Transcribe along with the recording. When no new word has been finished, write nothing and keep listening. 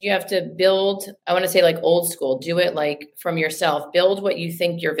You have to build, I want to say like old school, do it like from yourself, build what you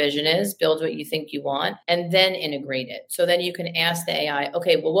think your vision is, build what you think you want, and then integrate it. So then you can ask the AI,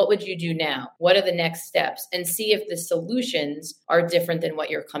 okay, well, what would you do now? What are the next steps? And see if the solutions are different than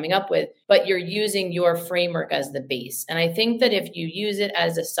what you're coming up with, but you're using your framework as the base. And I think that if you use it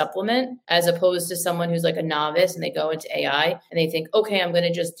as a supplement, as opposed to someone who's like a novice and they go into AI and they think, okay, I'm going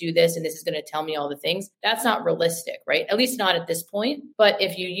to just do this and this is going to tell me all the things, that's not realistic, right? At least not at this point. But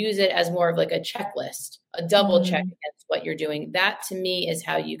if you use it as more of like a checklist, a double check against what you're doing, that to me is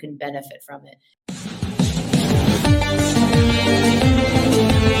how you can benefit from it.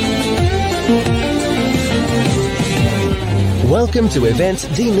 Welcome to Events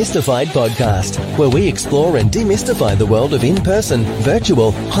Demystified podcast, where we explore and demystify the world of in-person,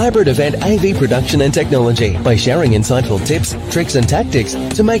 virtual, hybrid event AV production and technology by sharing insightful tips, tricks and tactics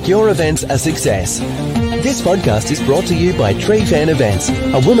to make your events a success. This podcast is brought to you by Tree Fan Events,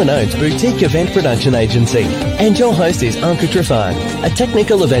 a woman-owned boutique event production agency. And your host is Anka Trifan, a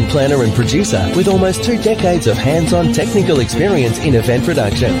technical event planner and producer with almost 2 decades of hands-on technical experience in event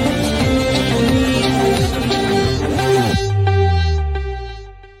production.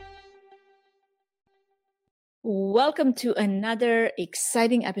 Welcome to another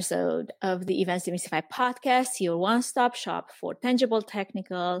exciting episode of the Events Demystified podcast, your one-stop shop for tangible,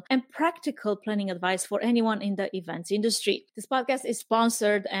 technical, and practical planning advice for anyone in the events industry. This podcast is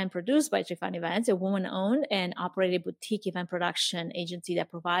sponsored and produced by Trifan Events, a woman-owned and operated boutique event production agency that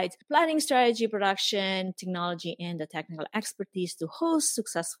provides planning, strategy, production, technology, and the technical expertise to host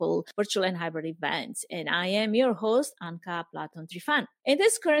successful virtual and hybrid events. And I am your host, Anka Platon Trifan. In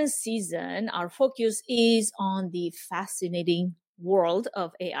this current season, our focus is on the fascinating world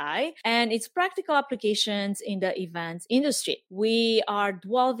of AI and its practical applications in the events industry. We are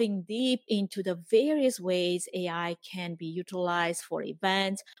delving deep into the various ways AI can be utilized for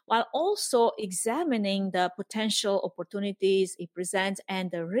events, while also examining the potential opportunities it presents and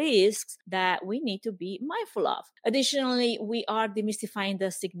the risks that we need to be mindful of. Additionally, we are demystifying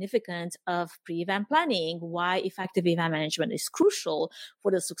the significance of pre-event planning, why effective event management is crucial for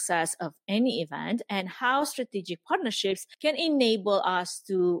the success of any event, and how strategic partnerships can enable us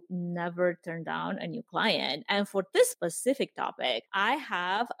to never turn down a new client. And for this specific topic, I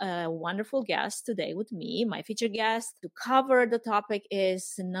have a wonderful guest today with me. My featured guest to cover the topic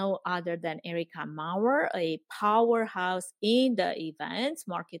is no other than Erica Maurer, a powerhouse in the events,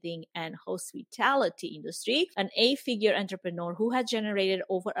 marketing, and hospitality industry, an 8-figure entrepreneur who has generated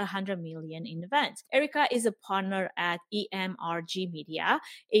over 100 million in events. Erica is a partner at EMRG Media,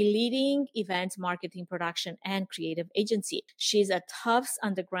 a leading events marketing, production, and creative agency. She's a Tufts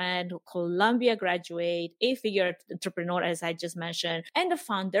undergrad, Columbia graduate, 8-figure entrepreneur, as I just mentioned, and the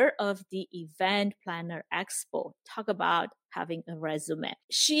founder of the Event Planner Expo. Talk about having a resume.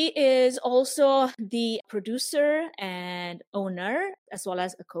 She is also the producer and owner, as well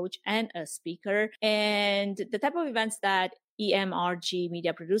as a coach and a speaker. And the type of events that EMRG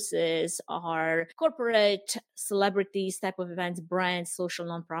Media produces are corporate, celebrities type of events, brands, social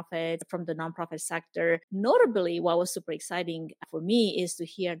nonprofits from the nonprofit sector. Notably, what was super exciting for me is to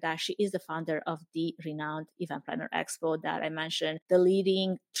hear that she is the founder of the renowned Event Planner Expo that I mentioned, the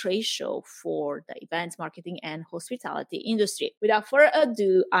leading trade show for the events, marketing, and hospitality industry. Without further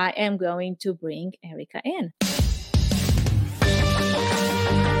ado, I am going to bring Erica in.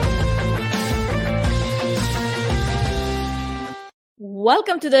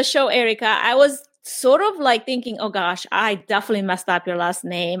 Welcome to the show, Erica. I was sort of like thinking, oh gosh, I definitely messed up your last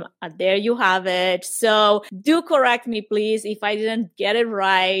name. There you have it. So do correct me, please, if I didn't get it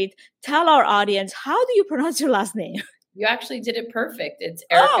right. Tell our audience, how do you pronounce your last name? You actually did it perfect. It's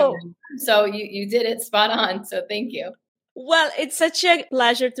Erica. Oh. So you did it spot on. So thank you. Well, it's such a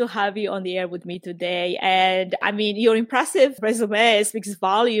pleasure to have you on the air with me today. And I mean, your impressive resume speaks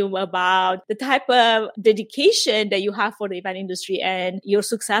volume about the type of dedication that you have for the event industry and your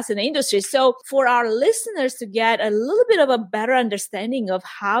success in the industry. So for our listeners to get a little bit of a better understanding of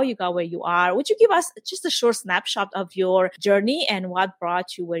how you got where you are, would you give us just a short snapshot of your journey and what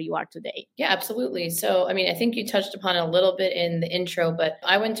brought you where you are today? Yeah, absolutely. So, I mean, I think you touched upon it a little bit in the intro, but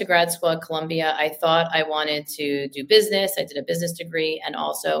I went to grad school at Columbia. I thought I wanted to do business. I did a business degree and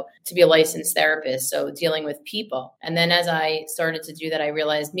also to be a licensed therapist, so dealing with people. And then as I started to do that, I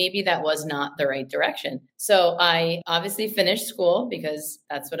realized maybe that was not the right direction. So I obviously finished school because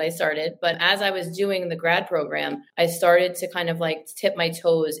that's what I started. But as I was doing the grad program, I started to kind of like tip my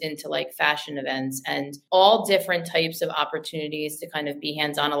toes into like fashion events and all different types of opportunities to kind of be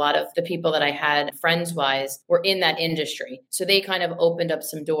hands-on. A lot of the people that I had friends-wise were in that industry. So they kind of opened up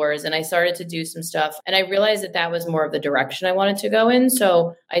some doors and I started to do some stuff. And I realized that that was more of the direction I wanted to go in.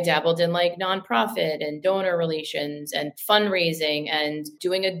 So I dabbled in like nonprofit and donor relations and fundraising and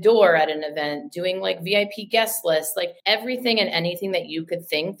doing a door at an event, doing like VIP guest lists, like everything and anything that you could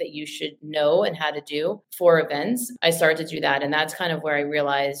think that you should know and how to do for events. I started to do that. And that's kind of where I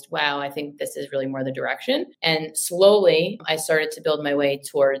realized, wow, I think this is really more the direction. And slowly I started to build my way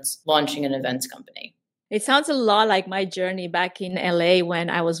towards launching an events company. It sounds a lot like my journey back in LA when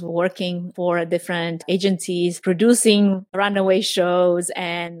I was working for different agencies, producing runaway shows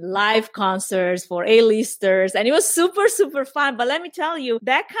and live concerts for A-listers. And it was super, super fun. But let me tell you,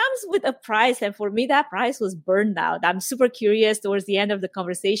 that comes with a price. And for me, that price was burned out. I'm super curious towards the end of the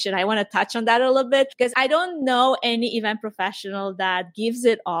conversation. I want to touch on that a little bit because I don't know any event professional that gives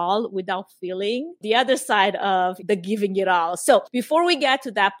it all without feeling the other side of the giving it all. So before we get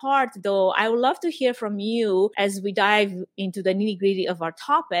to that part, though, I would love to hear from you as we dive into the nitty-gritty of our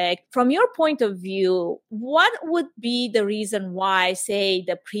topic. From your point of view, what would be the reason why, say,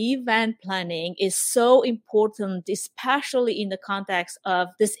 the pre-event planning is so important, especially in the context of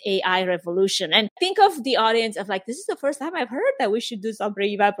this AI revolution? And think of the audience of like, this is the first time I've heard that we should do some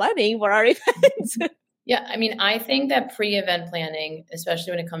pre-event planning for our events. Yeah, I mean, I think that pre-event planning,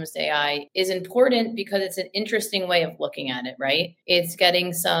 especially when it comes to AI, is important because it's an interesting way of looking at it, right? It's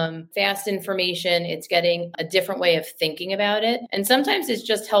getting some fast information. It's getting a different way of thinking about it. And sometimes it's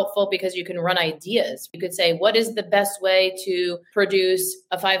just helpful because you can run ideas. You could say, what is the best way to produce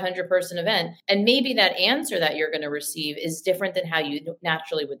a 500-person event? And maybe that answer that you're going to receive is different than how you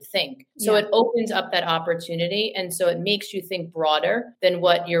naturally would think. So it opens up that opportunity. And so it makes you think broader than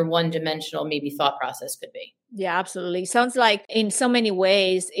what your one-dimensional maybe thought process could be. Yeah, absolutely. Sounds like in so many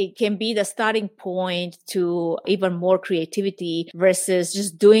ways, it can be the starting point to even more creativity versus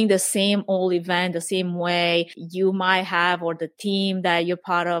just doing the same old event the same way you might have or the team that you're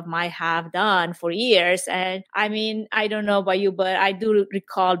part of might have done for years. And I mean, I don't know about you, but I do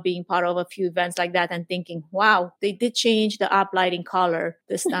recall being part of a few events like that and thinking, wow, they did change the uplighting color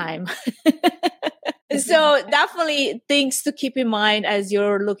this time. So definitely things to keep in mind as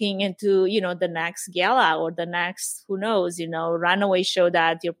you're looking into, the next gala or the next, who knows, runaway show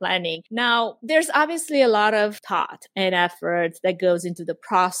that you're planning. Now, there's obviously a lot of thought and effort that goes into the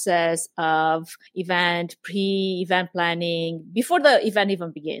process of pre-event planning before the event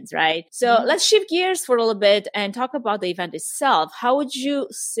even begins, right? So let's shift gears for a little bit and talk about the event itself. How would you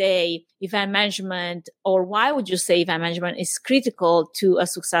say event management, or why would you say event management is critical to a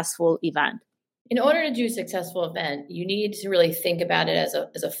successful event? In order to do a successful event, you need to really think about it as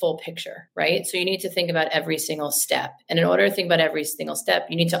a full picture, right? So you need to think about every single step. And in order to think about every single step,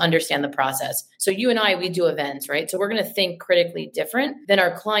 you need to understand the process. So you and I, we do events, right? So we're going to think critically different than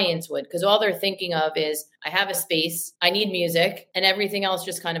our clients would, because all they're thinking of is, I have a space, I need music, and everything else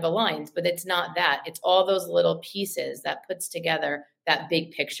just kind of aligns. But it's not that. It's all those little pieces that puts together that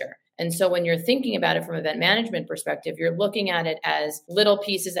big picture. And so when you're thinking about it from an event management perspective, you're looking at it as little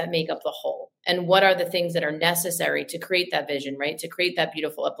pieces that make up the whole. And what are the things that are necessary to create that vision, right? To create that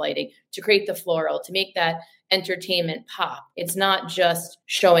beautiful uplighting, to create the floral, to make that entertainment pop. It's not just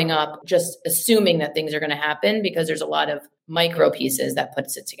showing up, just assuming that things are going to happen, because there's a lot of micro pieces that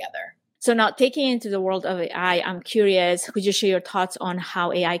puts it together. So now taking into the world of AI, I'm curious, could you share your thoughts on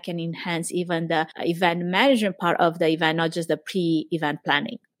how AI can enhance even the event management part of the event, not just the pre-event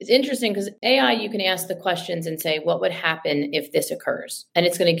planning? It's interesting because AI, you can ask the questions and say, what would happen if this occurs? And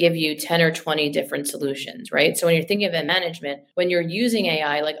it's going to give you 10 or 20 different solutions, right? So when you're thinking of event management, when you're using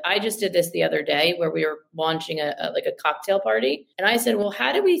AI, like I just did this the other day where we were launching a cocktail party. And I said, well,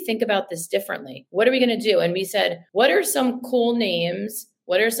 how do we think about this differently? What are we going to do? And we said, what are some cool names?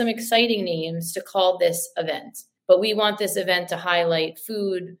 What are some exciting names to call this event? But we want this event to highlight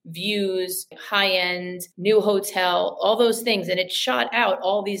food, views, high-end, new hotel, all those things. And it shot out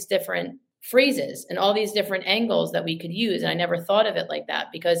all these different phrases and all these different angles that we could use. And I never thought of it like that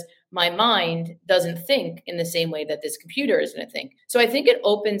because my mind doesn't think in the same way that this computer is going to think. So I think it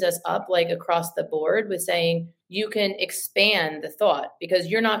opens us up like across the board with saying you can expand the thought because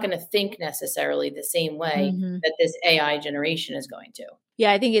you're not going to think necessarily the same way that this AI generation is going to.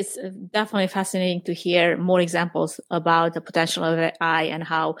 Yeah, I think it's definitely fascinating to hear more examples about the potential of AI and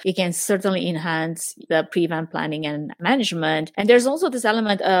how it can certainly enhance the pre-event planning and management. And there's also this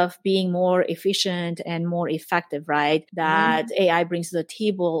element of being more efficient and more effective, right? That AI brings to the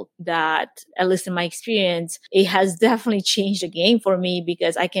table that, at least in my experience, it has definitely changed the game for me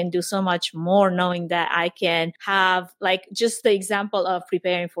because I can do so much more knowing that I can have, like, just the example of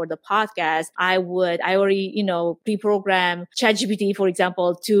preparing for the podcast. I already, pre-program ChatGPT, for example,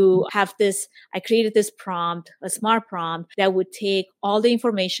 example, to have this, I created this prompt, a smart prompt that would take all the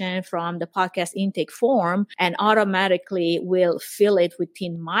information from the podcast intake form and automatically will fill it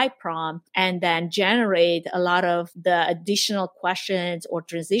within my prompt and then generate a lot of the additional questions or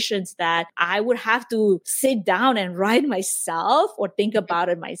transitions that I would have to sit down and write myself or think about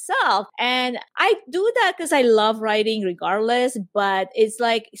it myself. And I do that because I love writing regardless, but it's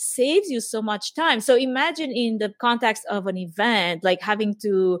like it saves you so much time. So imagine in the context of an event, like having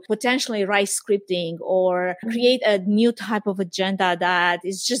to potentially write scripting or create a new type of agenda that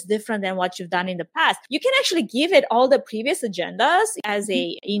is just different than what you've done in the past. You can actually give it all the previous agendas as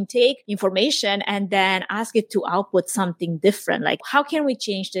a intake information and then ask it to output something different. Like, how can we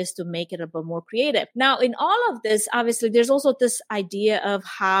change this to make it a bit more creative? Now, in all of this, obviously, there's also this idea of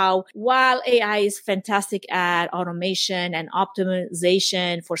how while AI is fantastic at automation and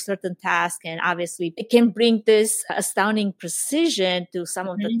optimization for certain tasks, and obviously it can bring this astounding precision to some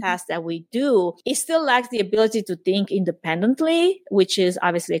of the tasks that we do, it still lacks the ability to think independently, which is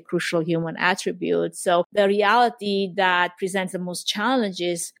obviously a crucial human attribute. So the reality that presents the most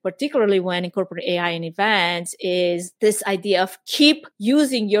challenges, particularly when incorporating AI in events, is this idea of keep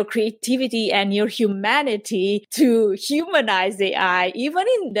using your creativity and your humanity to humanize AI, even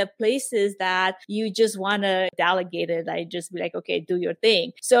in the places that you just want to delegate it. I just be like, okay, do your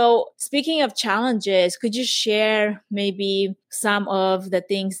thing. So speaking of challenges, could you share maybe some of the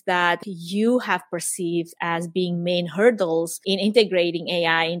things that you have perceived as being main hurdles in integrating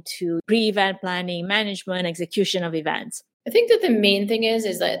AI into pre-event planning, management, execution of events? I think that the main thing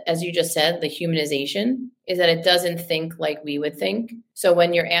is that, as you just said, the humanization is that it doesn't think like we would think. So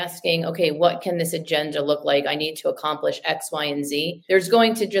when you're asking, okay, what can this agenda look like? I need to accomplish X, Y, and Z. There's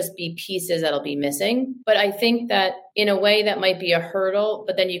going to just be pieces that'll be missing. But I think that in a way that might be a hurdle,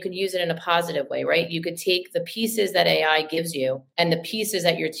 but then you could use it in a positive way, right? You could take the pieces that AI gives you and the pieces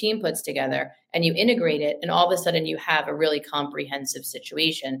that your team puts together and you integrate it, and all of a sudden you have a really comprehensive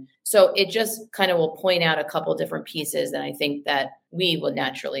situation. So it just kind of will point out a couple different pieces that I think that we will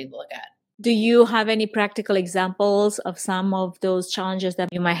naturally look at. Do you have any practical examples of some of those challenges that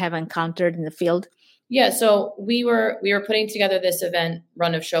you might have encountered in the field? Yeah, so we were putting together this event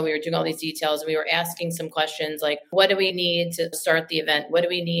run of show. We were doing all these details and we were asking some questions like, what do we need to start the event? What do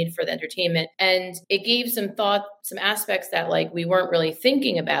we need for the entertainment? And it gave some thought, some aspects that like we weren't really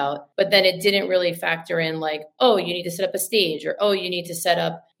thinking about, but then it didn't really factor in like, oh, you need to set up a stage, or oh, you need to set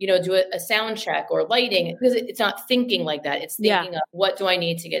up, do a sound check or lighting, because it's not thinking like that. It's thinking of what do I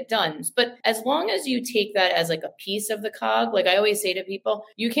need to get done? But as long as you take that as like a piece of the cog, like I always say to people,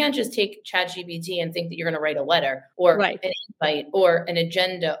 you can't just take ChatGPT and think that you're going to write a letter or an invite or an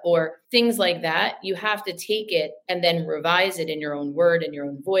agenda or things like that. You have to take it and then revise it in your own word and your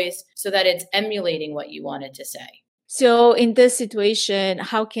own voice so that it's emulating what you wanted to say. So in this situation,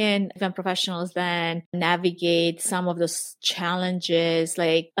 how can event professionals then navigate some of those challenges,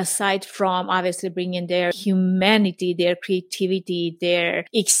 like aside from obviously bringing their humanity, their creativity, their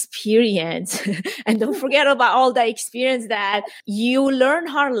experience, and don't forget about all the experience that you learn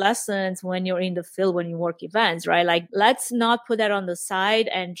hard lessons when you're in the field, when you work events, right? Like, let's not put that on the side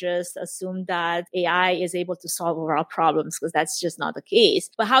and just assume that AI is able to solve all our problems, because that's just not the case.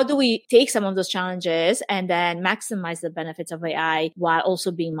 But how do we take some of those challenges and then maximize the benefits of AI while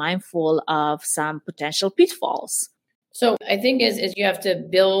also being mindful of some potential pitfalls? So I think is you have to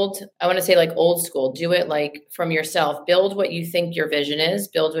build, I want to say like old school, do it like from yourself, build what you think your vision is,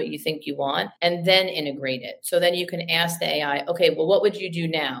 build what you think you want, and then integrate it. So then you can ask the AI, okay, well, what would you do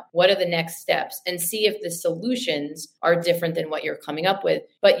now? What are the next steps? And see if the solutions are different than what you're coming up with,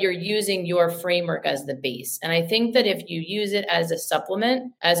 but you're using your framework as the base. And I think that if you use it as a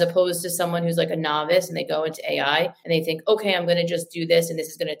supplement, as opposed to someone who's like a novice and they go into AI and they think, okay, I'm going to just do this and this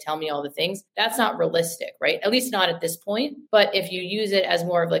is going to tell me all the things, that's not realistic, right? At least not at this point. But if you use it as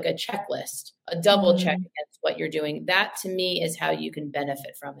more of like a checklist, a double check against what you're doing, that to me is how you can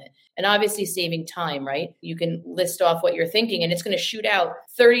benefit from it. And obviously saving time, right? You can list off what you're thinking and it's going to shoot out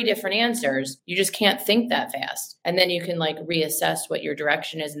 30 different answers. You just can't think that fast. And then you can like reassess what your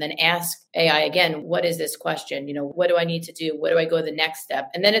direction is and then ask AI again, what is this question? What do I need to do? What do I go the next step?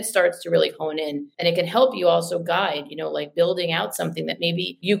 And then it starts to really hone in, and it can help you also guide, like building out something that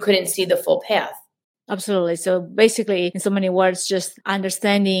maybe you couldn't see the full path. Absolutely. So basically, in so many words, just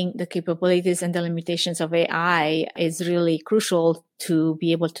understanding the capabilities and the limitations of AI is really crucial to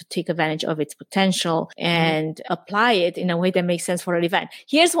be able to take advantage of its potential and apply it in a way that makes sense for an event.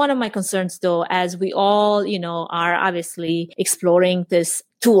 Here's one of my concerns though, as we all, are obviously exploring this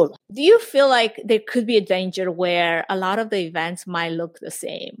tool. Do you feel like there could be a danger where a lot of the events might look the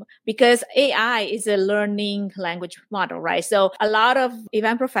same? Because AI is a learning language model, right? So a lot of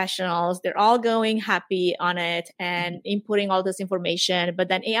event professionals, they're all going happy on it and inputting all this information, but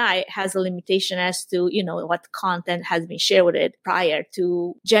then AI has a limitation as to, what content has been shared with it prior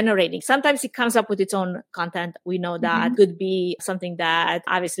to generating. Sometimes it comes up with its own content. We know that could be something that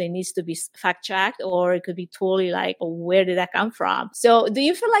obviously needs to be fact checked, or it could be totally like, where did that come from? So do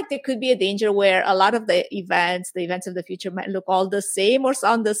you feel like there could be a danger where a lot of the events of the future might look all the same or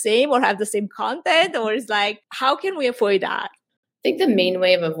sound the same or have the same content? Or it's like, how can we avoid that? I think the main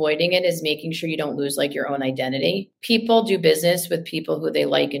way of avoiding it is making sure you don't lose like your own identity. People do business with people who they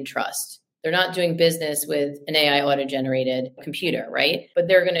like and trust. They're not doing business with an AI auto-generated computer, right? But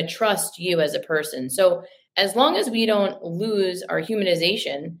they're going to trust you as a person. So as long as we don't lose our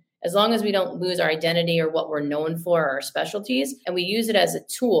humanization, as long as we don't lose our identity or what we're known for, our specialties, and we use it as a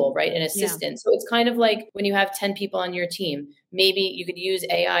tool, right? An assistant. Yeah. So it's kind of like when you have 10 people on your team, maybe you could use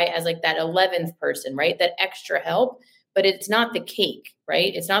AI as like that 11th person, right? That extra help, but it's not the cake,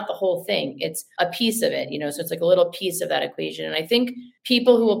 right? It's not the whole thing. It's a piece of it, so it's like a little piece of that equation. And I think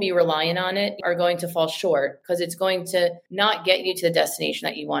people who will be reliant on it are going to fall short because it's going to not get you to the destination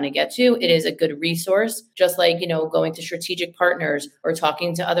that you want to get to. It is a good resource, just like, going to strategic partners or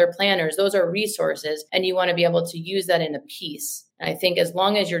talking to other planners. Those are resources, and you want to be able to use that in a piece. And I think as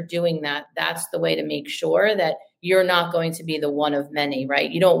long as you're doing that, that's the way to make sure that you're not going to be the one of many, right?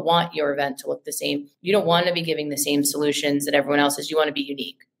 You don't want your event to look the same. You don't want to be giving the same solutions that everyone else is. You want to be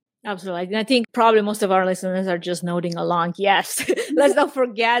unique. Absolutely. And I think probably most of our listeners are just nodding along. Yes. Let's not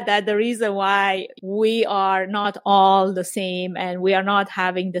forget that the reason why we are not all the same and we are not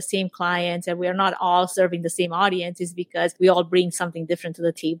having the same clients and we are not all serving the same audience is because we all bring something different to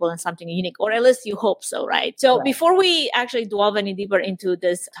the table and something unique, or at least you hope so, right? So Before we actually delve any deeper into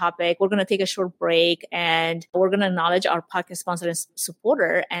this topic, we're going to take a short break and we're going to acknowledge our podcast sponsor and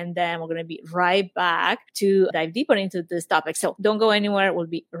supporter. And then we're going to be right back to dive deeper into this topic. So don't go anywhere. We'll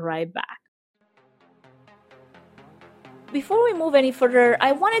be right back. Before we move any further,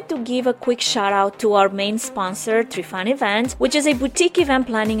 I wanted to give a quick shout out to our main sponsor, Trifan Events, which is a boutique event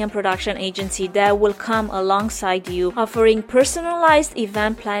planning and production agency that will come alongside you, offering personalized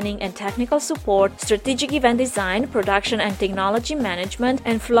event planning and technical support, strategic event design, production and technology management,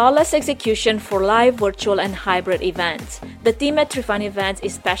 and flawless execution for live, virtual, and hybrid events. The team at Trifan Events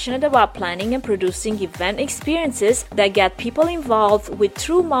is passionate about planning and producing event experiences that get people involved with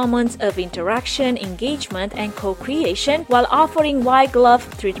true moments of interaction, engagement, and co-creation, while offering white glove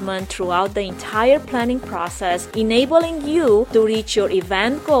treatment throughout the entire planning process, enabling you to reach your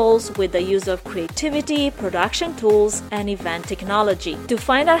event goals with the use of creativity, production tools, and event technology. To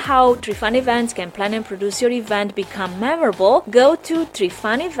find out how Trifan Events can plan and produce your event become memorable, go to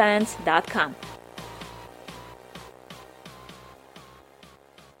trifanevents.com.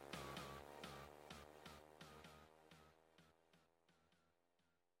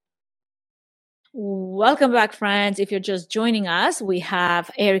 Welcome back, friends. If you're just joining us, we have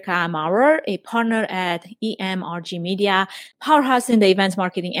Erica Maurer, a partner at EMRG Media, powerhouse in the events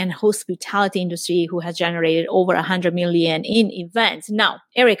marketing and hospitality industry, who has generated over 100 million in events. Now,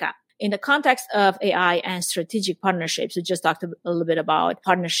 Erica, in the context of AI and strategic partnerships, we just talked a little bit about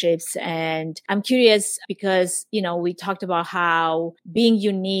partnerships, and I'm curious because, we talked about how being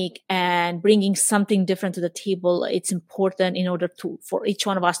unique and bringing something different to the table, it's important in order for each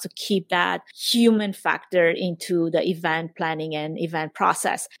one of us to keep that human factor into the event planning and event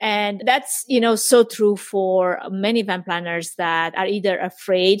process. And that's, so true for many event planners that are either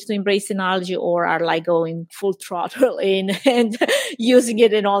afraid to embrace technology or are like going full throttle in and using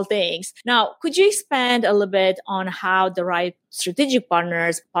it in all things. Now, could you expand a little bit on how the right strategic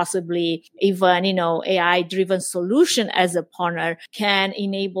partners, possibly even, AI-driven solution as a partner can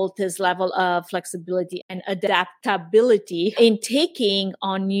enable this level of flexibility and adaptability in taking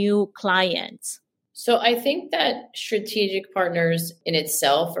on new clients? So I think that strategic partners in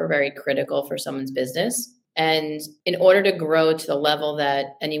itself are very critical for someone's business. And in order to grow to the level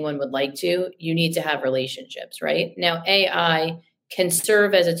that anyone would like to, you need to have relationships, right? Now, AI can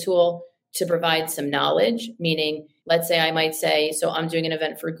serve as a tool to provide some knowledge, meaning, let's say I might say, so I'm doing an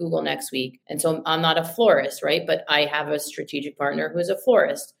event for Google next week. And so I'm not a florist, right? But I have a strategic partner who's a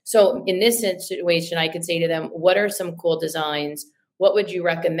florist. So in this situation, I could say to them, what are some cool designs? What would you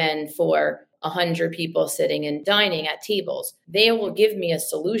recommend for 100 people sitting and dining at tables? They will give me a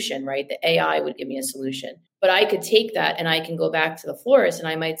solution, right? The AI would give me a solution. But I could take that and I can go back to the florist and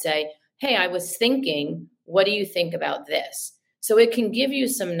I might say, hey, I was thinking, what do you think about this? So it can give you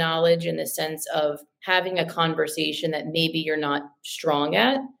some knowledge in the sense of having a conversation that maybe you're not strong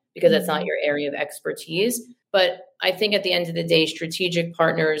at because that's not your area of expertise. But I think at the end of the day, strategic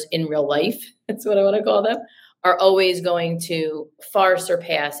partners in real life, that's what I want to call them, are always going to far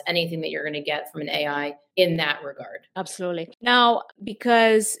surpass anything that you're going to get from an AI in that regard. Absolutely. Now,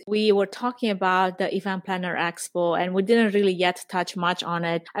 because we were talking about the Event Planner Expo and we didn't really yet touch much on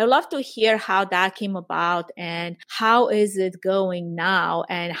it, I would love to hear how that came about and how is it going now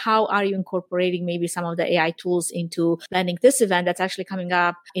and how are you incorporating maybe some of the AI tools into planning this event that's actually coming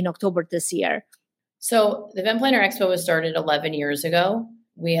up in October this year. So the Event Planner Expo was started 11 years ago.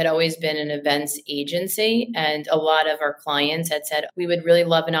 We had always been an events agency, and a lot of our clients had said, we would really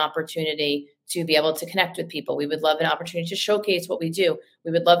love an opportunity to be able to connect with people. We would love an opportunity to showcase what we do.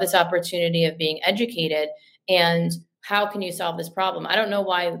 We would love this opportunity of being educated. And how can you solve this problem? I don't know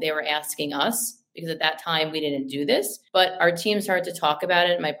why they were asking us, because at that time we didn't do this, but our team started to talk about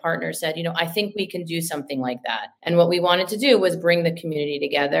it. My partner said, I think we can do something like that. And what we wanted to do was bring the community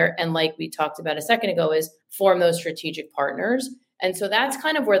together. And like we talked about a second ago, is form those strategic partners. And so that's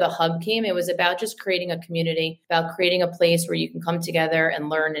kind of where the hub came. It was about just creating a community, about creating a place where you can come together and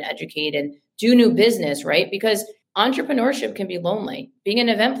learn and educate and do new business, right? Because entrepreneurship can be lonely. Being an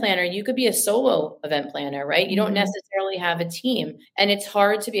event planner, you could be a solo event planner, right? You don't necessarily have a team. And it's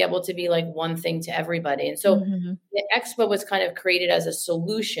hard to be able to be like one thing to everybody. And so the expo was kind of created as a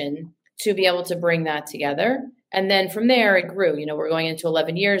solution to be able to bring that together. And then from there, it grew. We're going into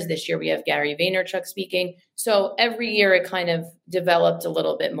 11 years. This year, we have Gary Vaynerchuk speaking. So every year, it kind of developed a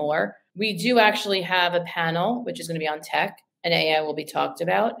little bit more. We do actually have a panel, which is going to be on tech, and AI will be talked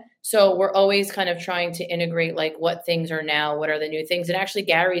about. So we're always kind of trying to integrate like what things are now, what are the new things. And actually,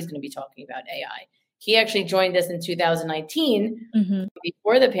 Gary is going to be talking about AI. He actually joined us in 2019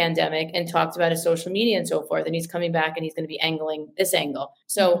 before the pandemic and talked about his social media and so forth. And he's coming back and he's going to be angling this angle.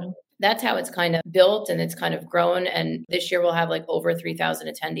 So that's how it's kind of built and it's kind of grown. And this year we'll have like over 3,000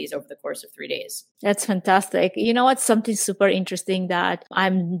 attendees over the course of 3 days. That's fantastic. You know what's something super interesting that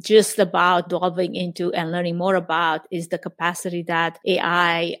I'm just about delving into and learning more about is the capacity that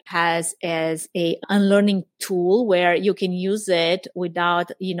AI has as a unlearning tool where you can use it without,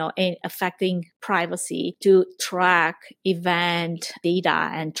 affecting privacy to track event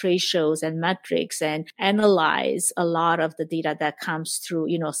data and trade shows and metrics and analyze a lot of the data that comes through,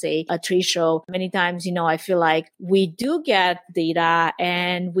 say a trade show. Many times, I feel like we do get data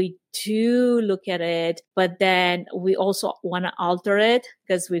and we to look at it, but then we also want to alter it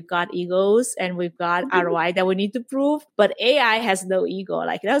because we've got egos and we've got ROI that we need to prove. But AI has no ego,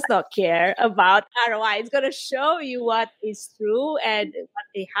 like it does not care about ROI. It's going to show you what is true and what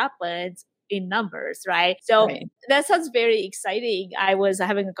it happens in numbers, right? So that sounds very exciting. I was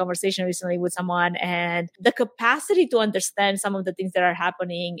having a conversation recently with someone and the capacity to understand some of the things that are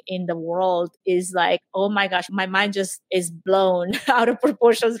happening in the world is like, oh my gosh, my mind just is blown out of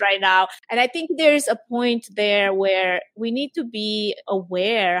proportions right now. And I think there's a point there where we need to be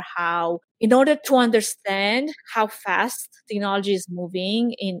aware how, in order to understand how fast technology is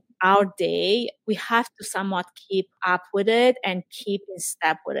moving in our day, we have to somewhat keep up with it and keep in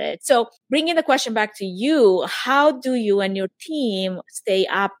step with it. So bringing the question back to you, how do you and your team stay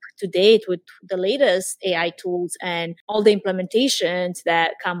up to date with the latest AI tools and all the implementations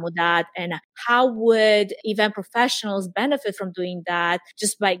that come with that? And how would event professionals benefit from doing that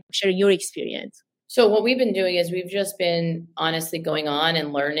just by sharing your experience? So what we've been doing is we've just been honestly going on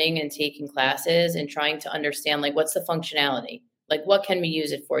and learning and taking classes and trying to understand like what's the functionality? Like what can we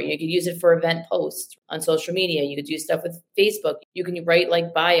use it for? You could use it for event posts on social media. You could do stuff with Facebook. You can write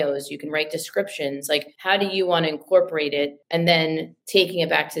like bios. You can write descriptions. Like how do you want to incorporate it? And then taking it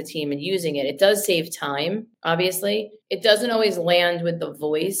back to the team and using it. It does save time, obviously. It doesn't always land with the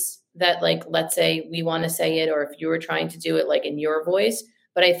voice that like, let's say we want to say it, or if you were trying to do it like in your voice.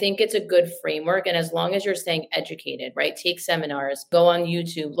 But I think it's a good framework. And as long as you're staying educated, right? Take seminars, go on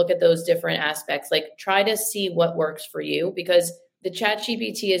YouTube, look at those different aspects, like try to see what works for you, because the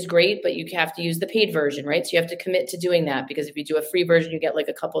ChatGPT is great, but you have to use the paid version, right? So you have to commit to doing that, because if you do a free version, you get like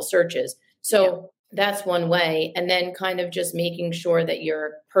a couple searches. So that's one way. And then kind of just making sure that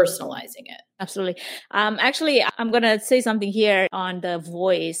you're personalizing it. Absolutely. Actually, I'm going to say something here on the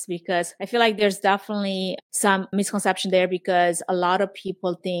voice, because I feel like there's definitely some misconception there, because a lot of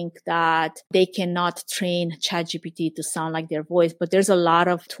people think that they cannot train ChatGPT to sound like their voice, but there's a lot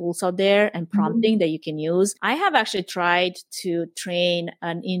of tools out there and prompting that you can use. I have actually tried to train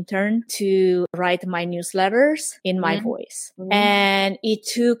an intern to write my newsletters in my voice. And it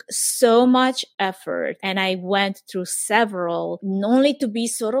took so much effort effort. And I went through several, only to be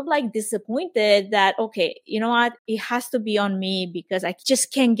sort of like disappointed that, okay, you know what? It has to be on me because I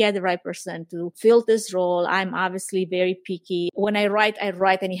just can't get the right person to fill this role. I'm obviously very picky. When I write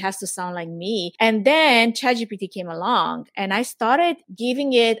and it has to sound like me. And then ChatGPT came along and I started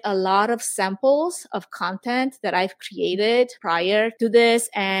giving it a lot of samples of content that I've created prior to this.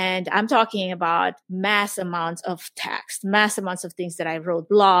 And I'm talking about mass amounts of text, mass amounts of things that I wrote,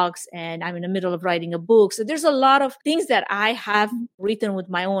 blogs, and I'm in the middle of writing a book. So there's a lot of things that I have written with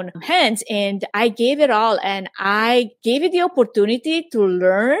my own hands, and I gave it all, and I gave it the opportunity to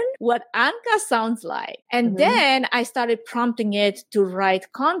learn what Anka sounds like. And then I started prompting it to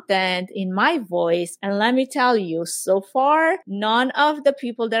write content in my voice. And let me tell you, so far, none of the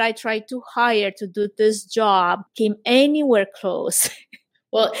people that I tried to hire to do this job came anywhere close.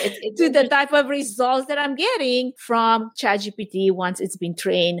 Well, it's to the type of results that I'm getting from ChatGPT once it's been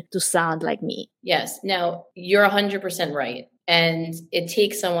trained to sound like me. Yes. Now, you're 100% right. And it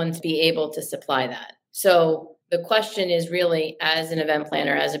takes someone to be able to supply that. So the question is really, as an event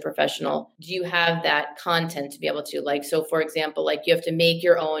planner, as a professional, do you have that content to be able to, like, so for example, like you have to make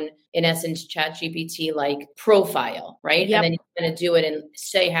your own, in essence, ChatGPT like profile, right? Yep. And then you're going to do it and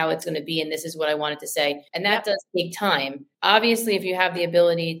say how it's going to be. And this is what I wanted to say. And that does take time. Obviously, if you have the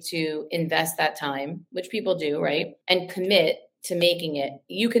ability to invest that time, which people do, right? And commit to making it,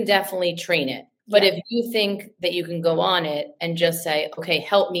 you can definitely train it. But if you think that you can go on it and just say, okay,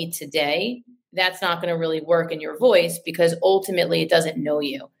 help me today, that's not going to really work in your voice because ultimately it doesn't know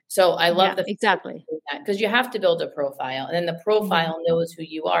you. So I love exactly because you have to build a profile, and then the profile knows who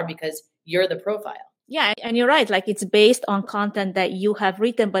you are because you're the profile. Yeah. And you're right. Like it's based on content that you have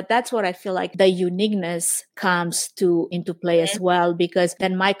written, but that's what I feel like the uniqueness comes into play as well, because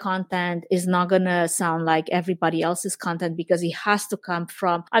then my content is not going to sound like everybody else's content because it has to come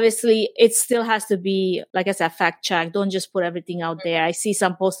from, obviously it still has to be, like I said, fact check. Don't just put everything out there. I see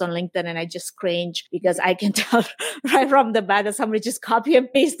some posts on LinkedIn and I just cringe because I can tell right from the bat that somebody just copy and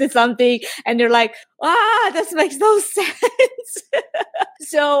pasted something and they're like, this makes no sense.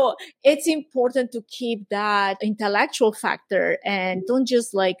 So it's important to keep that intellectual factor and don't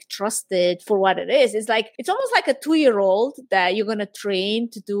just like trust it for what it is. It's almost like a 2-year-old that you're going to train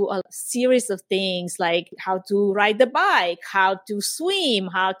to do a series of things like how to ride the bike, how to swim,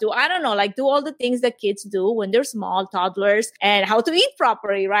 how to, I don't know, like do all the things that kids do when they're small, toddlers, and how to eat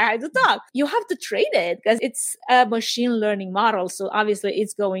properly, right? How to talk. You have to train it because it's a machine learning model. So obviously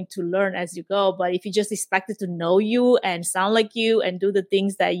it's going to learn as you go. But if you just expect it to know you and sound like you and do the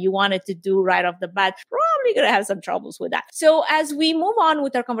things that you wanted to do right off the bat, probably going to have some troubles with that. So as we move on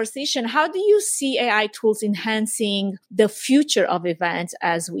with our conversation, how do you see AI tools enhancing the future of events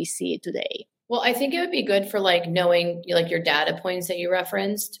as we see it today? Well, I think it would be good for like knowing like your data points that you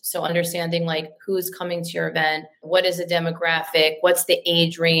referenced. So understanding like who's coming to your event, what is the demographic, what's the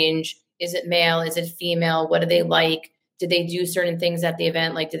age range, is it male, is it female, what do they like? Did they do certain things at the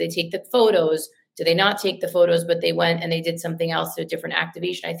event? Like, did they take the photos? Did they not take the photos, but they went and they did something else, a different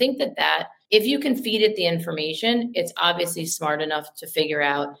activation? I think that if you can feed it the information, it's obviously smart enough to figure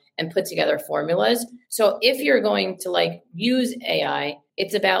out and put together formulas. So if you're going to like use AI,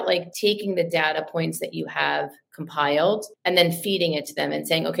 it's about like taking the data points that you have compiled and then feeding it to them and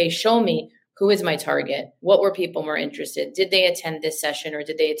saying, okay, show me who is my target? What were people more interested? Did they attend this session or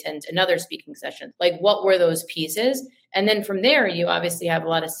did they attend another speaking session? Like what were those pieces? And then from there, you obviously have a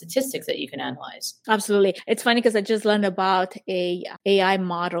lot of statistics that you can analyze. Absolutely. It's funny because I just learned about a AI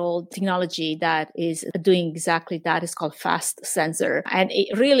model technology that is doing exactly that. It's called Fast Sensor. And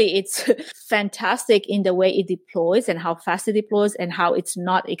it's fantastic in the way it deploys and how fast it deploys and how it's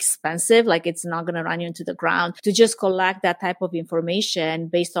not expensive. Like it's not going to run you into the ground to just collect that type of information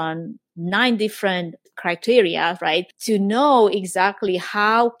based on 9 different criteria, right? To know exactly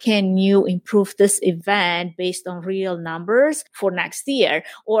how can you improve this event based on real numbers for next year.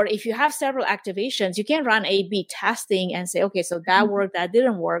 Or if you have several activations, you can run A/B testing and say, okay, so that worked, that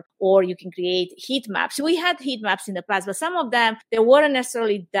didn't work. Or you can create heat maps. We had heat maps in the past, but some of them, they weren't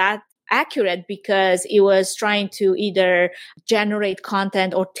necessarily that accurate because it was trying to either generate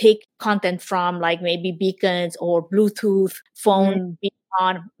content or take content from like maybe beacons or Bluetooth phone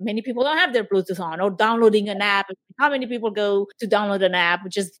on. Many people don't have their Bluetooth on, or downloading an app. How many people go to download an app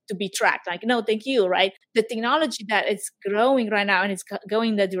just to be tracked? Like, no, thank you, right? The technology that it's growing right now and it's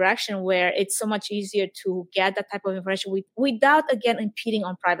going the direction where it's so much easier to get that type of information without, again, impeding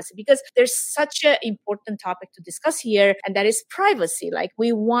on privacy, because there's such an important topic to discuss here, and that is privacy. Like,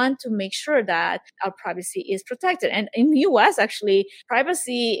 we want to make sure that our privacy is protected. And in the US, actually,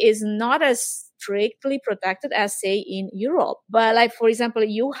 privacy is not as strictly protected as say in Europe. But like, for example,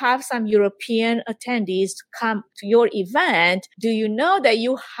 you have some European attendees come to your event. Do you know that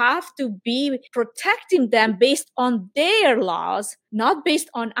you have to be protecting them based on their laws, not based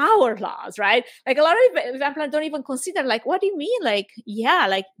on our laws, right? Like a lot of event planners don't even consider like, what do you mean? Like, yeah,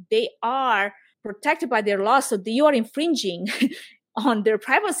 like they are protected by their laws. So you are infringing on their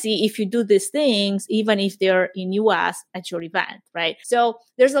privacy if you do these things, even if they're in US at your event, right? So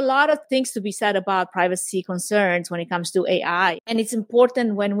there's a lot of things to be said about privacy concerns when it comes to AI. And it's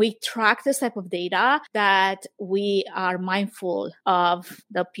important when we track this type of data that we are mindful of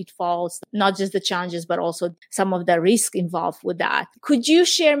the pitfalls, not just the challenges, but also some of the risk involved with that. Could you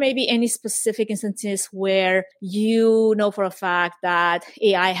share maybe any specific instances where you know for a fact that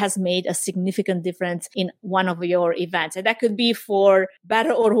AI has made a significant difference in one of your events? And that could be for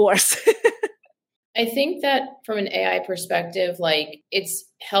better or worse. I think that from an AI perspective, like it's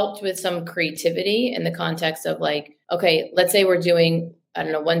helped with some creativity in the context of like, okay, let's say we're doing, I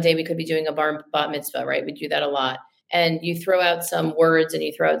don't know, one day we could be doing a bat mitzvah, right? We do that a lot. And you throw out some words and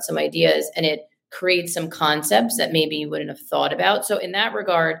you throw out some ideas and it creates some concepts that maybe you wouldn't have thought about. So in that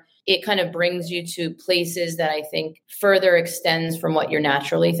regard, it kind of brings you to places that I think further extends from what you're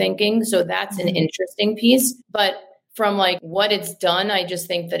naturally thinking. So that's an interesting piece. But from like what it's done, I just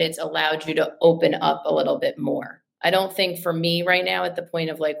think that it's allowed you to open up a little bit more. I don't think for me right now at the point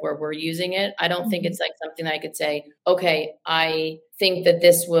of like where we're using it, I don't think it's like something that I could say, okay, I think that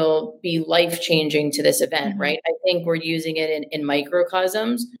this will be life-changing to this event, right? I think we're using it in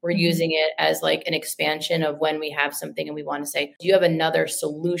microcosms. We're using it as like an expansion of when we have something and we want to say, do you have another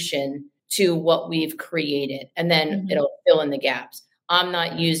solution to what we've created? And then it'll fill in the gaps. I'm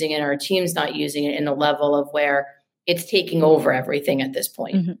not using it, our team's not using it in a level of where it's taking over everything at this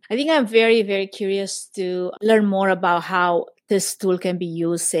point. I think I'm very, very curious to learn more about how this tool can be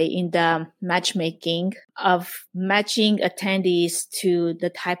used, say, in the matchmaking of matching attendees to the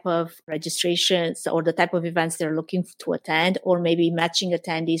type of registrations or the type of events they're looking to attend, or maybe matching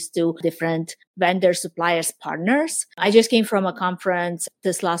attendees to different vendors, suppliers, partners. I just came from a conference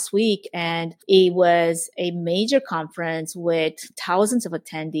this last week, and it was a major conference with thousands of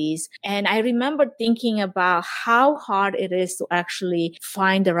attendees. And I remember thinking about how hard it is to actually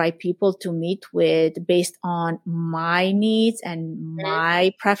find the right people to meet with based on my needs and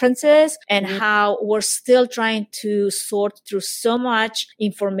my preferences, and how we're still trying to sort through so much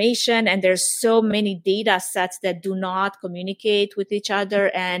information, and there's so many data sets that do not communicate with each other.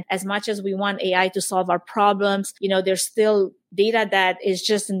 And as much as we want AI to solve our problems, there's still data that is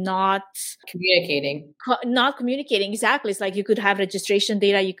just not communicating. Exactly. It's like you could have registration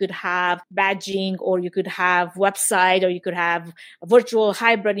data, you could have badging, or you could have website, or you could have a virtual,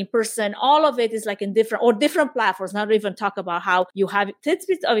 hybrid, in person. All of it is like in different platforms. Not even talk about how you have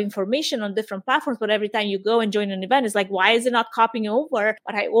tidbits of information on different platforms, but every time you go and join an event, it's like, why is it not copying over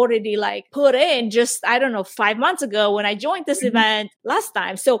what I already put in just, 5 months ago when I joined this event last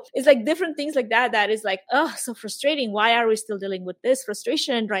time? So it's like different things like that is like, oh, so frustrating. Why are we still dealing with this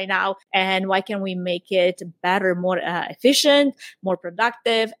frustration right now? And why can we make it better, more efficient, more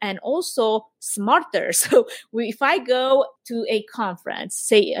productive, and also smarter? So if I go to a conference,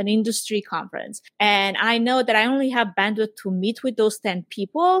 say an industry conference, and I know that I only have bandwidth to meet with those 10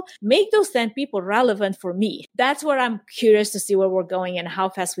 people, make those 10 people relevant for me. That's where I'm curious to see where we're going and how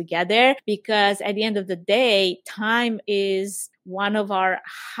fast we get there. Because at the end of the day, time is one of our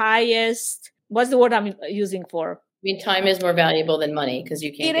highest, what's the word I'm using for? I mean, time is more valuable than money because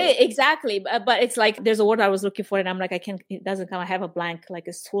you can't. It is, exactly. But it's like, there's a word I was looking for and I'm like, it doesn't come. I have a blank,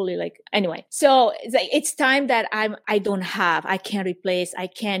 it's totally anyway. So it's time that I don't have, I can't replace, I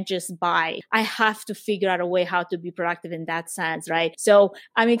can't just buy. I have to figure out a way how to be productive in that sense, right? So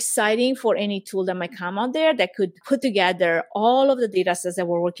I'm excited for any tool that might come out there that could put together all of the data sets that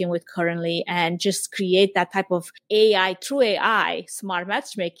we're working with currently and just create that type of true AI, smart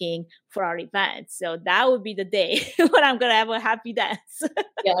matchmaking for our events. So that would be the day when I'm going to have a happy dance.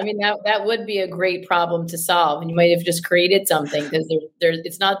 Yeah, I mean, that would be a great problem to solve. And you might have just created something because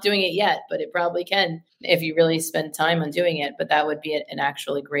it's not doing it yet, but it probably can if you really spend time on doing it. But that would be an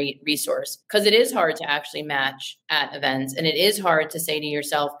actually great resource because it is hard to actually match at events. And it is hard to say to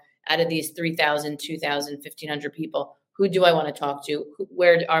yourself, out of these 3,000, 2,000, 1,500 people, who do I want to talk to?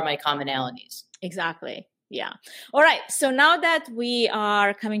 Where are my commonalities? Exactly. Yeah. All right. So now that we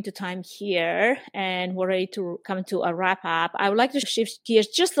are coming to time here and we're ready to come to a wrap up, I would like to shift gears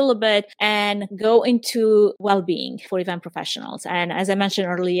just a little bit and go into well-being for event professionals. And as I mentioned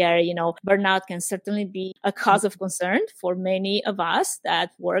earlier, burnout can certainly be a cause of concern for many of us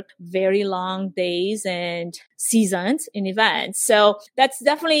that work very long days and seasons in events. So that's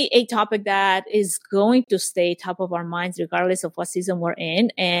definitely a topic that is going to stay top of our minds regardless of what season we're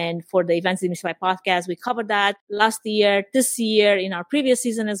in. And for the Events Demystify podcast, we covered that last year, this year, in our previous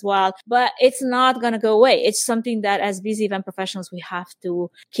season as well. But it's not going to go away. It's something that as busy event professionals, we have to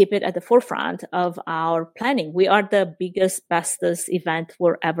keep it at the forefront of our planning. We are the biggest, bestest event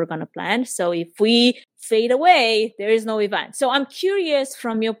we're ever going to plan. So if we fade away, there is no event. So I'm curious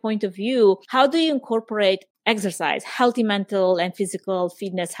from your point of view, how do you incorporate exercise, healthy mental and physical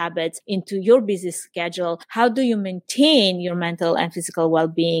fitness habits into your busy schedule? How do you maintain your mental and physical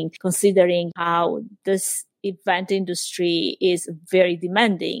well-being, considering how this event industry is very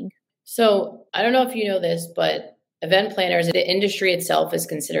demanding? So I don't know if you know this, but event planners, the industry itself is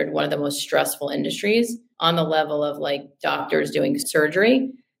considered one of the most stressful industries on the level of like doctors doing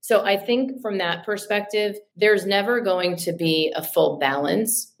surgery. So I think from that perspective, there's never going to be a full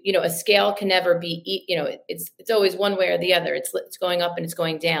balance. A scale can never be, it's always one way or the other. It's going up and it's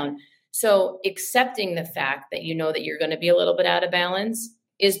going down. So accepting the fact that that you're going to be a little bit out of balance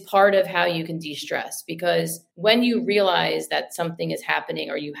is part of how you can de-stress, because when you realize that something is happening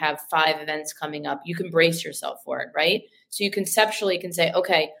or you have 5 events coming up, you can brace yourself for it, right? So you conceptually can say,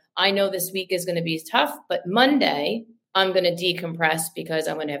 okay, I know this week is going to be tough, but Monday I'm going to decompress because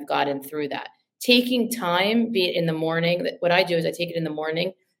I'm going to have gotten through that. Taking time, be it in the morning, what I do is I take it in the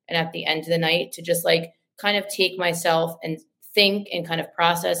morning and at the end of the night to just like kind of take myself and think and kind of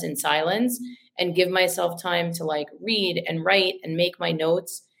process in silence and give myself time to like read and write and make my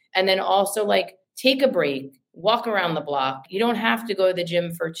notes. And then also like take a break, walk around the block. You don't have to go to the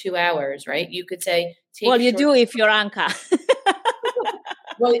gym for 2 hours, right? You could say, you do if you're Anka.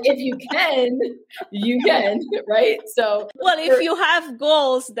 Well, if you can, right? So, if you have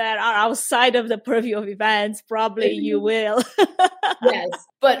goals that are outside of the purview of events, probably you will. Yes.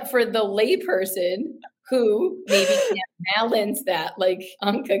 But for the layperson who maybe can't balance that, like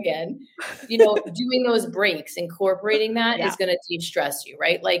Anka again, doing those breaks, incorporating that is going to de-stress you,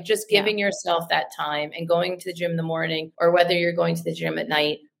 right? Like just giving yourself that time and going to the gym in the morning, or whether you're going to the gym at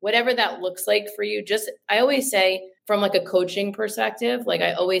night, whatever that looks like for you. I always say, from like a coaching perspective, like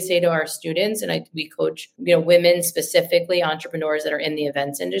I always say to our students, and we coach, women specifically, entrepreneurs that are in the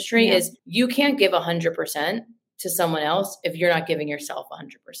events industry, is you can't give 100% to someone else if you're not giving yourself 100%.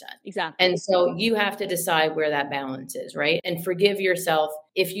 Exactly. And so you have to decide where that balance is, right? And forgive yourself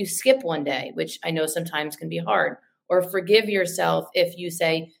if you skip one day, which I know sometimes can be hard, or forgive yourself if you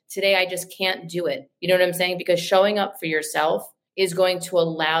say, today I just can't do it. You know what I'm saying? Because showing up for yourself is going to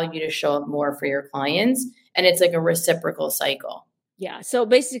allow you to show up more for your clients. And it's like a reciprocal cycle. Yeah. So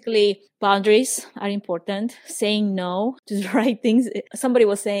basically, boundaries are important. Saying no to the right things. Somebody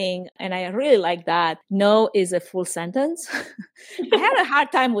was saying, and I really like that, no is a full sentence. I had a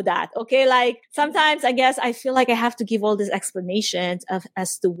hard time with that. Okay. Like sometimes I guess I feel like I have to give all these explanations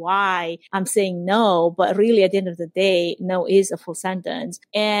as to why I'm saying no, but really at the end of the day, no is a full sentence.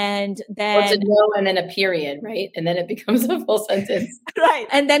 And then it's a no and then a period, right? And then it becomes a full sentence. Right.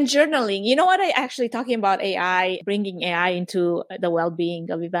 And then journaling. You know what? I actually talking about AI, bringing AI into the well-being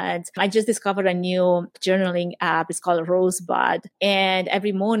of events. I just discovered a new journaling app. It's called Rosebud. And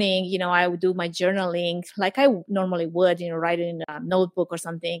every morning, I would do my journaling like I normally would, write it in a notebook or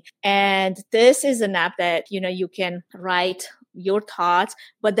something. And this is an app that, you can write your thoughts,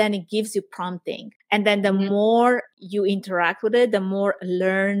 but then it gives you prompting. And then the more you interact with it, the more it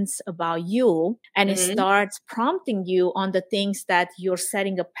learns about you, and it starts prompting you on the things that you're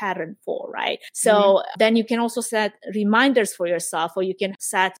setting a pattern for, right? So then you can also set reminders for yourself, or you can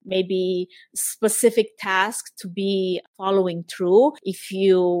set maybe specific tasks to be following through. If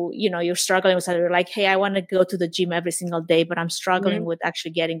you're struggling with something, you're like, hey, I want to go to the gym every single day, but I'm struggling with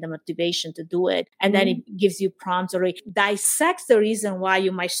actually getting the motivation to do it. And then it gives you prompts, or it dissects the reason why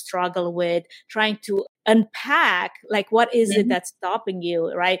you might struggle with trying to unpack like what is it that's stopping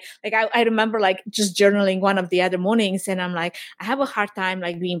you, right? Like I remember like just journaling one of the other mornings, and I'm like, I have a hard time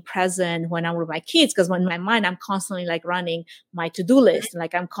like being present when I'm with my kids, because in my mind I'm constantly like running my to-do list.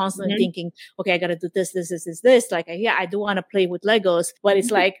 Like I'm constantly thinking, okay, I gotta do this. Like I do want to play with Legos, but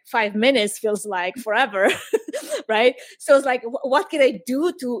it's like 5 minutes feels like forever. Right? So it's like, what can I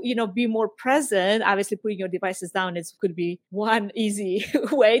do to be more present? Obviously putting your devices down could be one easy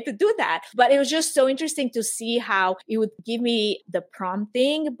way to do that. But it was just so interesting interesting to see how it would give me the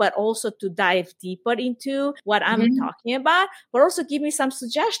prompting, but also to dive deeper into what I'm talking about, but also give me some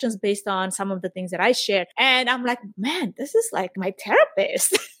suggestions based on some of the things that I shared. And I'm like, man, this is like my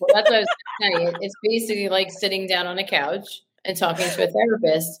therapist. Well, that's what I was going to tell you. It's basically like sitting down on a couch and talking to a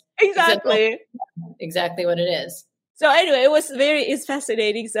therapist. Exactly. Exactly what it is. So anyway, it's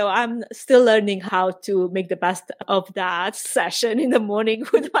fascinating. So I'm still learning how to make the best of that session in the morning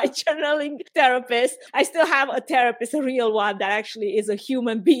with my journaling therapist. I still have a therapist, a real one that actually is a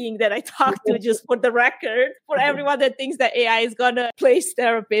human being that I talk to, just for the record. For everyone that thinks that AI is going to place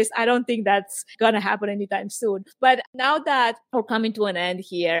therapists, I don't think that's going to happen anytime soon. But now that we're coming to an end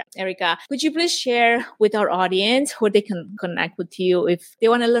here, Erica, could you please share with our audience where they can connect with you if they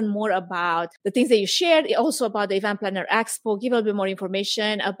want to learn more about the things that you shared, also about the Event Planner Expo, give a little bit more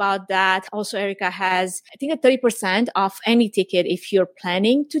information about that. Also, Erica has, I think, a 30% off any ticket if you're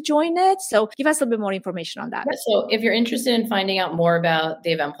planning to join it. So give us a little bit more information on that. So if you're interested in finding out more about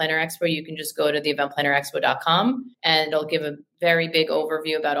the Event Planner Expo, you can just go to theeventplannerexpo.com and it'll give a very big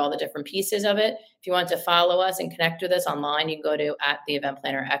overview about all the different pieces of it. If you want to follow us and connect with us online, you can go to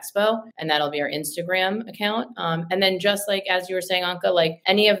 @theeventplannerexpo, and that'll be our Instagram account. And then just like, as you were saying, Anka, like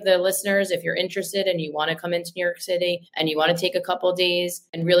any of the listeners, if you're interested and you want to come into New York City and you want to take a couple of days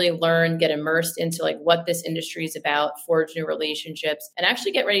and really learn, get immersed into like what this industry is about, forge new relationships, and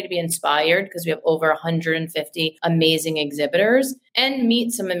actually get ready to be inspired because we have over 150 amazing exhibitors and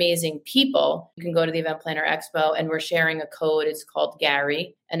meet some amazing people, you can go to the Event Planner Expo, and we're sharing a code. It's called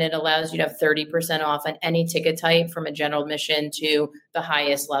Gary, and it allows you to have 30% off on any ticket type from a general admission to the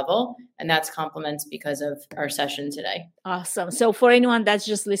highest level. And that's compliments because of our session today. Awesome. So for anyone that's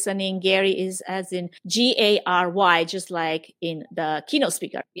just listening, Gary is as in Gary, just like in the keynote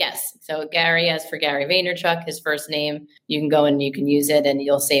speaker. Yes. So Gary, as for Gary Vaynerchuk, his first name, you can go and you can use it and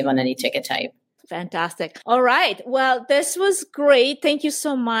you'll save on any ticket type. Fantastic. All right. Well, this was great. Thank you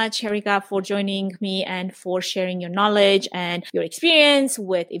so much, Erica, for joining me and for sharing your knowledge and your experience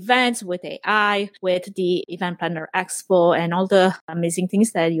with events, with AI, with the Event Planner Expo, and all the amazing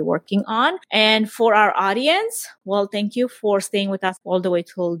things that you're working on. And for our audience, well, thank you for staying with us all the way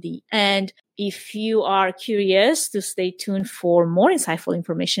till the end. If you are curious to stay tuned for more insightful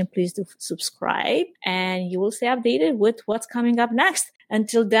information, please do subscribe and you will stay updated with what's coming up next.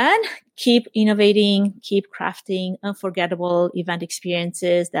 Until then, keep innovating, keep crafting unforgettable event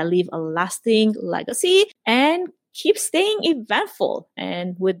experiences that leave a lasting legacy, and keep staying eventful.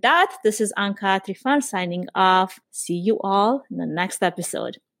 And with that, this is Anka Trifan signing off. See you all in the next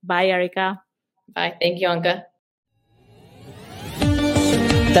episode. Bye, Erica. Bye. Thank you, Anka.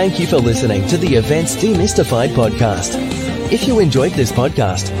 Thank you for listening to the Events Demystified podcast. If you enjoyed this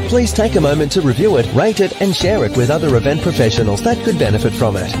podcast, please take a moment to review it, rate it, and share it with other event professionals that could benefit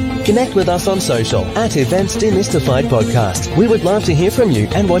from it. Connect with us on social @Events Demystified Podcast. We would love to hear from you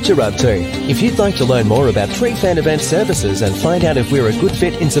and what you're up to. If you'd like to learn more about Trifan Event Services and find out if we're a good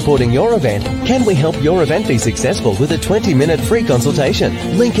fit in supporting your event, can we help your event be successful with a 20-minute free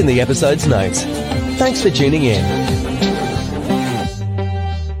consultation? Link in the episode's notes. Thanks for tuning in.